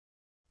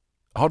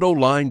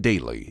AutoLine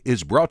Daily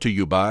is brought to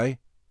you by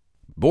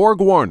Borg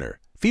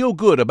Warner, feel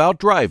good about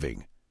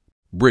driving.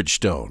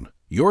 Bridgestone,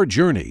 your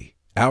journey,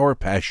 our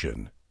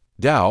passion.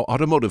 Dow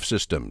Automotive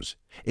Systems,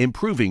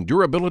 improving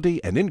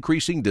durability and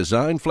increasing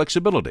design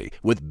flexibility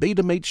with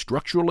Betamate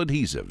structural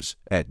adhesives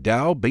at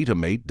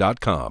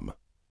dowbetamate.com.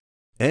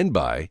 And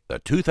by the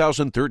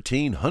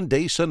 2013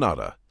 Hyundai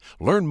Sonata.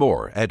 Learn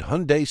more at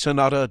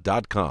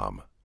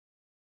HyundaiSonata.com.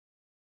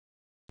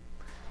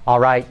 All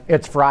right,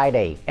 it's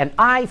Friday, and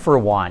I, for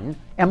one,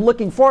 am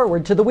looking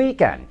forward to the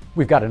weekend.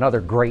 We've got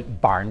another great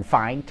barn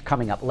find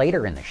coming up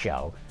later in the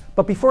show.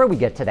 But before we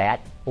get to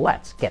that,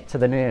 let's get to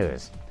the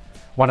news.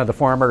 One of the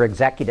former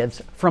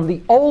executives from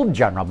the old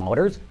General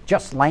Motors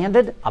just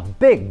landed a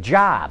big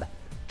job.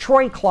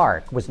 Troy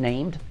Clark was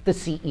named the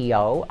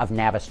CEO of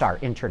Navistar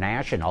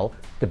International,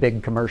 the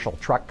big commercial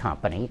truck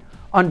company.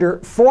 Under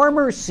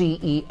former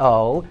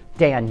CEO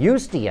Dan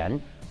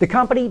Eustian, the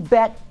company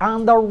bet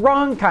on the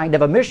wrong kind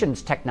of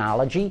emissions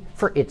technology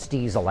for its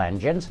diesel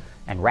engines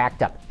and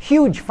racked up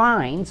huge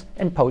fines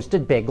and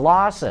posted big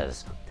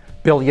losses.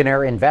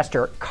 Billionaire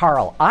investor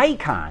Carl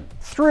Icahn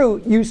threw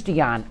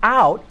Eustian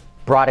out,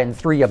 brought in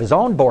 3 of his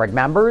own board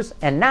members,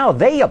 and now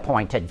they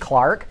appointed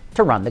Clark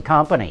to run the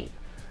company.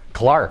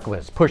 Clark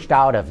was pushed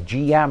out of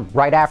GM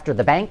right after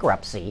the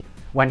bankruptcy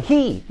when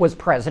he was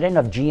president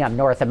of GM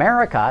North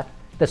America,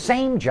 the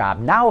same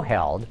job now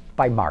held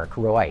by Mark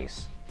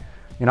Reuss.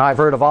 You know, I've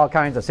heard of all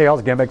kinds of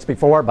sales gimmicks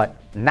before, but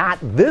not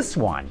this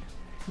one.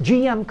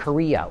 GM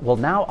Korea will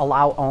now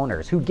allow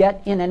owners who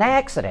get in an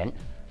accident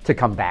to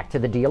come back to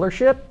the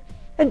dealership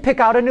and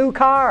pick out a new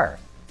car.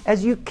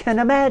 As you can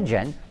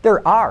imagine,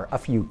 there are a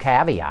few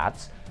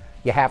caveats.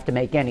 You have to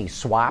make any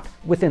swap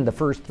within the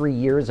first 3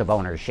 years of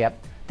ownership.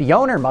 The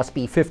owner must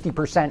be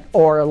 50%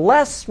 or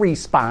less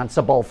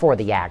responsible for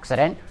the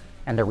accident,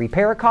 and the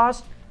repair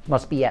cost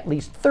must be at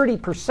least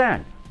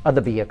 30% of the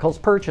vehicle's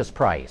purchase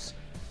price.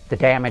 The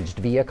damaged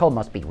vehicle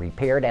must be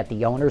repaired at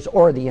the owner's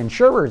or the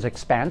insurer's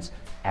expense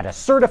at a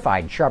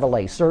certified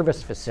Chevrolet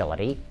service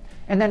facility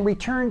and then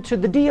returned to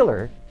the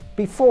dealer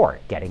before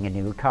getting a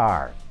new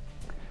car.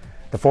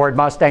 The Ford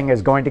Mustang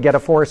is going to get a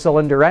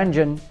 4-cylinder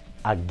engine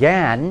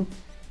again.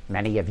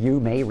 Many of you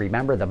may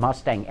remember the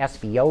Mustang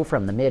SVO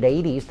from the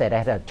mid-'80s that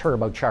had a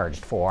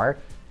turbocharged 4,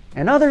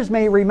 and others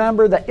may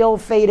remember the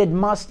ill-fated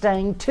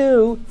Mustang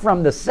II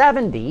from the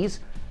 '70s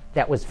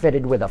that was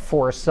fitted with a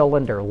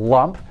 4-cylinder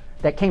lump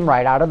that came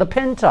right out of the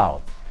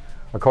Pinto.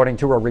 According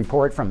to a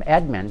report from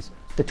Edmunds,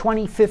 the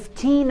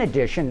 2015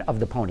 edition of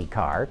the pony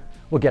car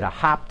will get a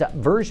hopped-up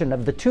version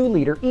of the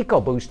 2-liter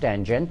EcoBoost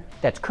engine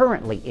that's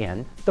currently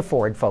in the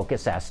Ford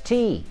Focus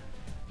ST.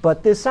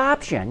 But this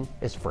option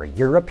is for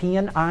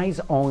European eyes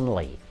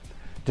only.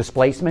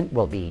 Displacement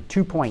will be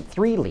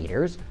 2.3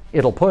 liters.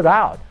 It'll put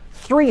out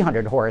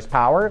 300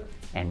 horsepower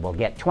and will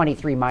get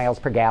 23 miles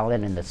per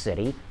gallon in the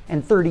city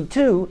and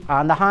 32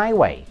 on the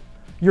highway.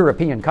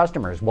 European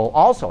customers will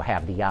also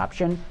have the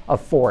option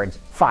of Ford's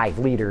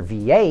 5-liter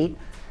V8,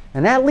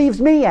 and that leaves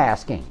me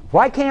asking,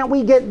 why can't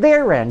we get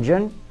their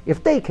engine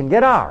if they can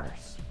get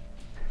ours?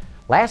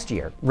 Last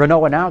year,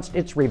 Renault announced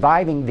it's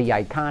reviving the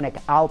iconic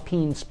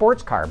Alpine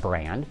sports car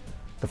brand.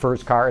 The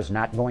first car is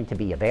not going to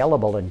be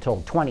available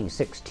until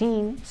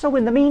 2016, so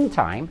in the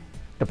meantime,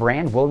 the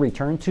brand will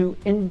return to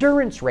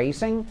endurance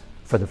racing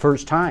for the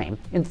first time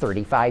in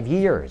 35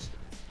 years.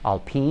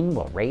 Alpine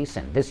will race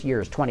in this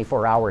year's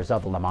 24 Hours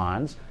of Le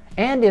Mans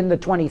and in the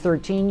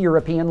 2013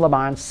 European Le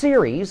Mans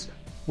Series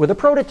with a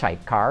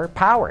prototype car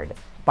powered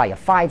by a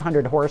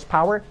 500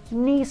 horsepower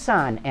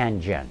Nissan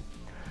engine.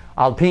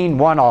 Alpine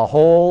won a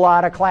whole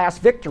lot of class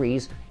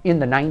victories in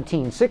the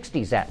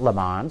 1960s at Le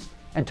Mans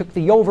and took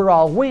the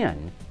overall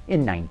win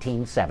in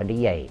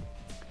 1978.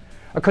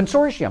 A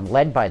consortium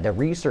led by the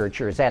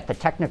researchers at the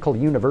Technical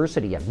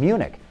University of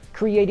Munich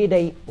created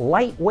a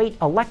lightweight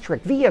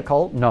electric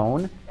vehicle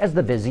known as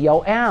the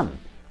Vizio M.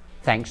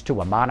 Thanks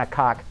to a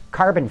monocoque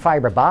carbon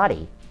fiber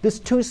body, this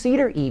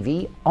 2-seater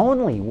EV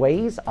only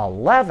weighs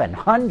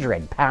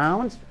 1,100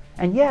 pounds,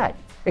 and yet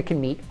it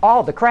can meet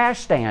all the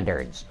crash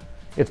standards.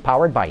 It's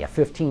powered by a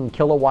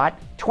 15-kilowatt,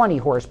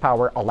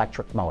 20-horsepower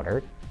electric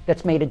motor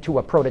that's mated to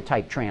a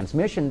prototype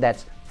transmission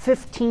that's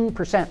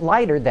 15%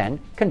 lighter than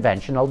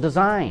conventional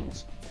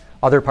designs.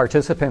 Other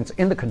participants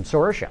in the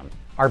consortium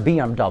are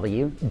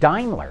BMW,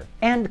 Daimler,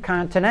 and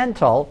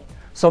Continental,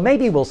 so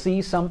maybe we'll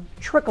see some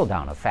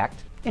trickle-down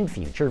effect in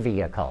future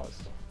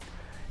vehicles.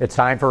 It's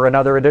time for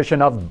another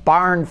edition of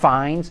Barn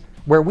Finds,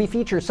 where we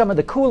feature some of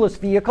the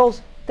coolest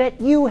vehicles that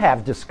you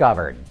have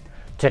discovered.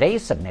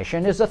 Today's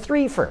submission is a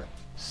 3-fer.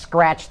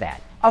 Scratch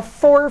that, a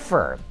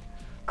 4-fer.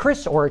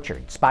 Chris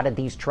Orchard spotted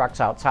these trucks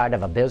outside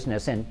of a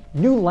business in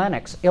New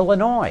Lenox,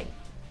 Illinois.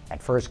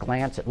 At first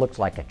glance, it looks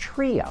like a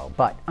trio,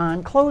 but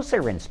on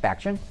closer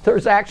inspection,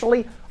 there's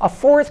actually a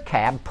 4th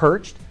cab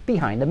perched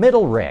behind the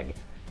middle rig.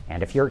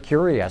 And if you're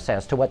curious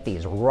as to what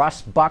these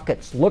rust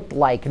buckets looked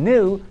like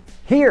new,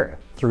 here,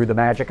 through the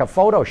magic of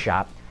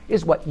Photoshop,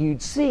 is what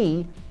you'd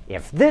see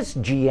if this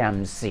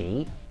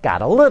GMC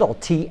got a little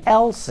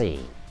TLC.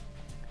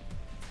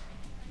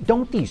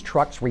 Don't these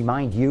trucks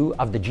remind you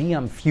of the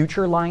GM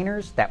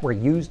Futureliners that were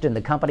used in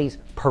the company's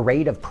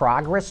Parade of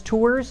Progress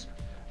tours?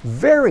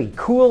 Very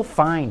cool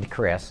find,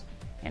 Chris.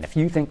 And if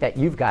you think that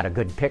you've got a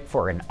good pick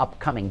for an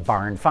upcoming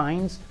Barn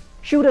Finds,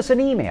 shoot us an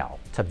email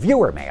to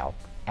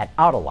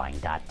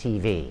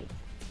viewermail@autoline.tv.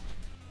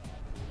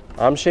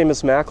 I'm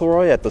Seamus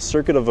McElroy at the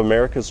Circuit of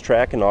America's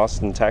track in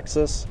Austin,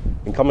 Texas.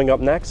 And coming up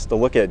next, a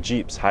look at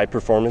Jeep's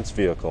high-performance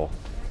vehicle.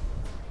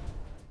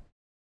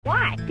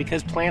 Why?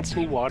 Because plants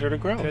need water to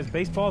grow. Because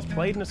baseball's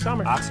played in the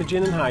summer.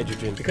 Oxygen and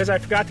hydrogen. Because I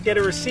forgot to get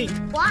a receipt.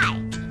 Why?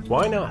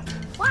 Why not?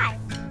 Why?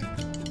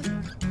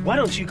 Why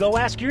don't you go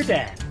ask your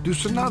dad? Do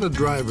Sonata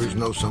drivers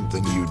know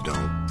something you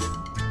don't?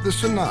 The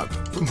Sonata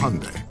from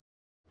Hyundai.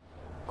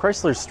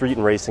 Chrysler's street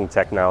and racing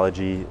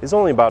technology is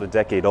only about a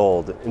decade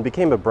old and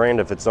became a brand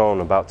of its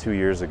own about 2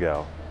 years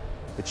ago.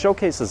 It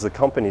showcases the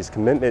company's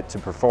commitment to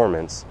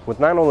performance with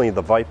not only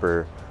the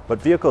Viper,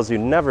 but vehicles you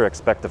never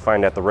expect to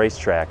find at the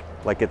racetrack,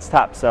 like its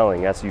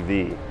top-selling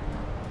SUV.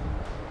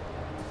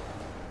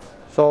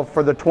 So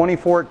for the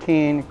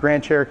 2014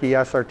 Grand Cherokee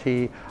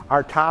SRT,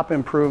 our top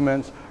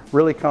improvements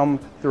really come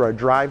through our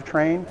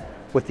drivetrain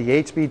with the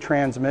 8-speed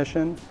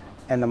transmission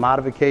and the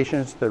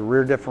modifications to the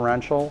rear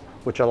differential,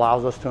 which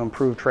allows us to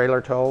improve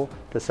trailer tow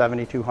to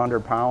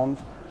 7,200 pounds.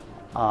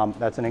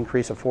 That's an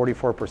increase of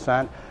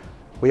 44%.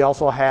 We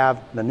also have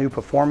the new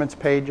performance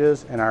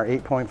pages in our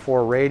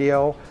 8.4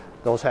 radio.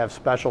 Those have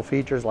special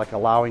features like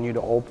allowing you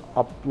to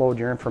upload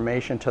your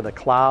information to the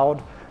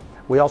cloud.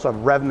 We also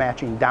have rev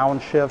matching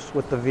downshifts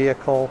with the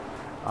vehicle.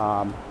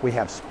 We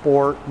have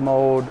sport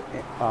mode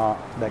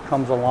that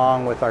comes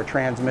along with our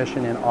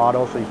transmission in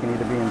auto, so you can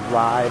either be in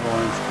drive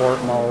or in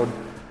sport mode.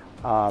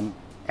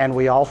 And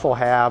we also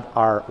have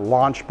our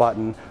launch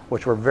button,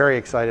 which we're very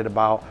excited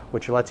about,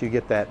 which lets you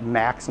get that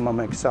maximum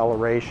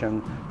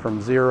acceleration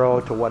from 0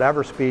 to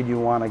whatever speed you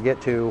want to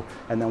get to,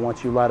 and then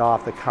once you let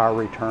off, the car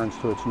returns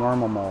to its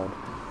normal mode.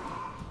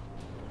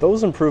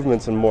 Those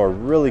improvements and more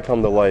really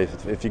come to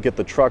life if you get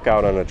the truck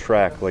out on a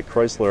track like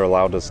Chrysler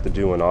allowed us to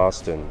do in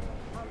Austin.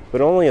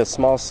 But only a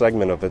small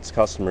segment of its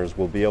customers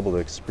will be able to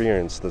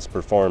experience this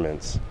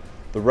performance.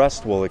 The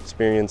rest will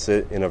experience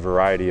it in a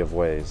variety of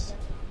ways.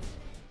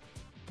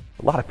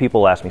 A lot of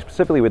people ask me,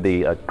 specifically with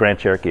the Grand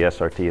Cherokee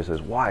SRT,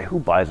 says, why? Who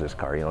buys this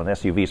car? You know, an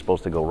SUV is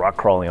supposed to go rock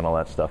crawling and all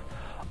that stuff.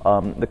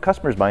 The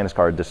customers buying this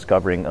car are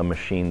discovering a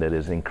machine that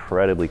is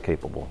incredibly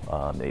capable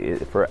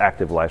for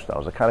active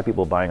lifestyles. The kind of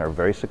people buying are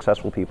very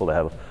successful people that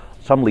have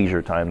some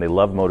leisure time. They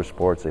love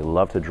motorsports. They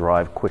love to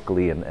drive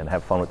quickly and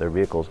have fun with their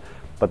vehicles.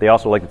 But they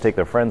also like to take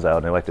their friends out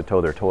and they like to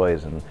tow their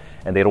toys, and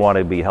they don't want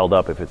to be held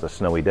up if it's a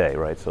snowy day,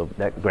 right? So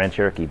that Grand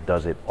Cherokee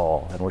does it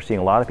all. And we're seeing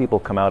a lot of people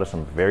come out of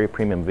some very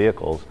premium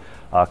vehicles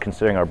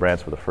considering our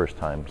brands for the first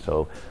time.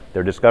 So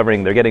they're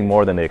getting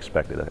more than they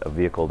expected, a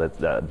vehicle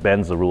that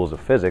bends the rules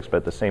of physics, but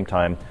at the same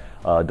time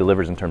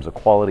delivers in terms of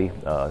quality,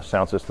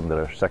 sound system that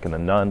are second to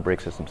none,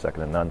 brake system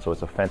second to none. So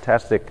it's a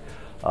fantastic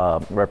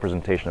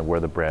representation of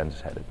where the brand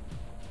is headed.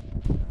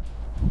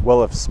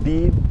 Well, if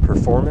speed,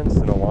 performance,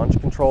 and a launch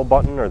control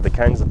button are the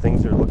kinds of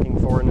things you're looking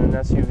for in an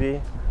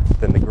SUV,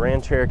 then the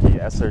Grand Cherokee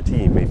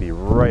SRT may be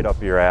right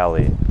up your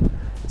alley.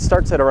 It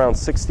starts at around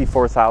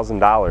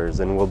 $64,000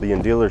 and will be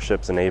in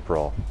dealerships in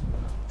April.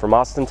 From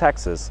Austin,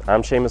 Texas,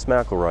 I'm Seamus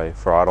McElroy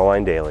for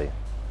Autoline Daily.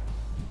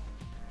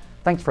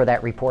 Thanks for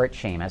that report,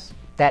 Seamus.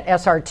 That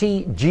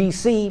SRT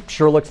GC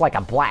sure looks like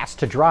a blast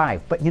to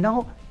drive, but you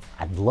know,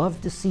 I'd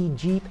love to see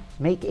Jeep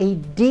make a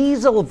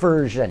diesel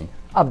version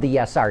of the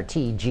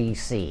SRT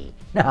GC.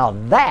 Now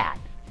that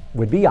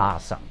would be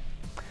awesome.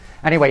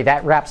 Anyway,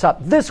 that wraps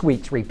up this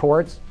week's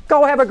reports.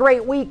 Go have a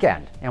great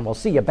weekend, and we'll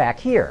see you back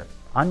here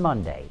on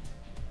Monday.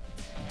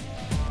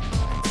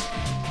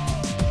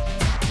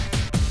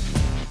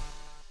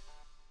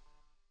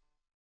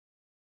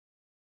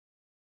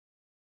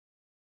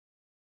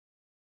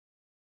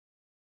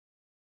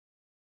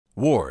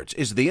 Ward's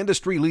is the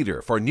industry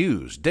leader for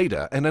news,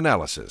 data, and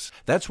analysis.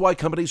 That's why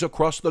companies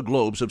across the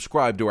globe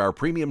subscribe to our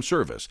premium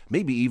service,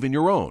 maybe even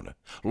your own.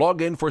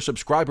 Log in for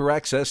subscriber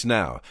access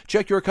now.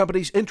 Check your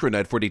company's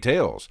intranet for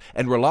details,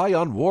 and rely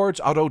on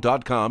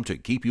wardsauto.com to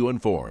keep you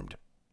informed.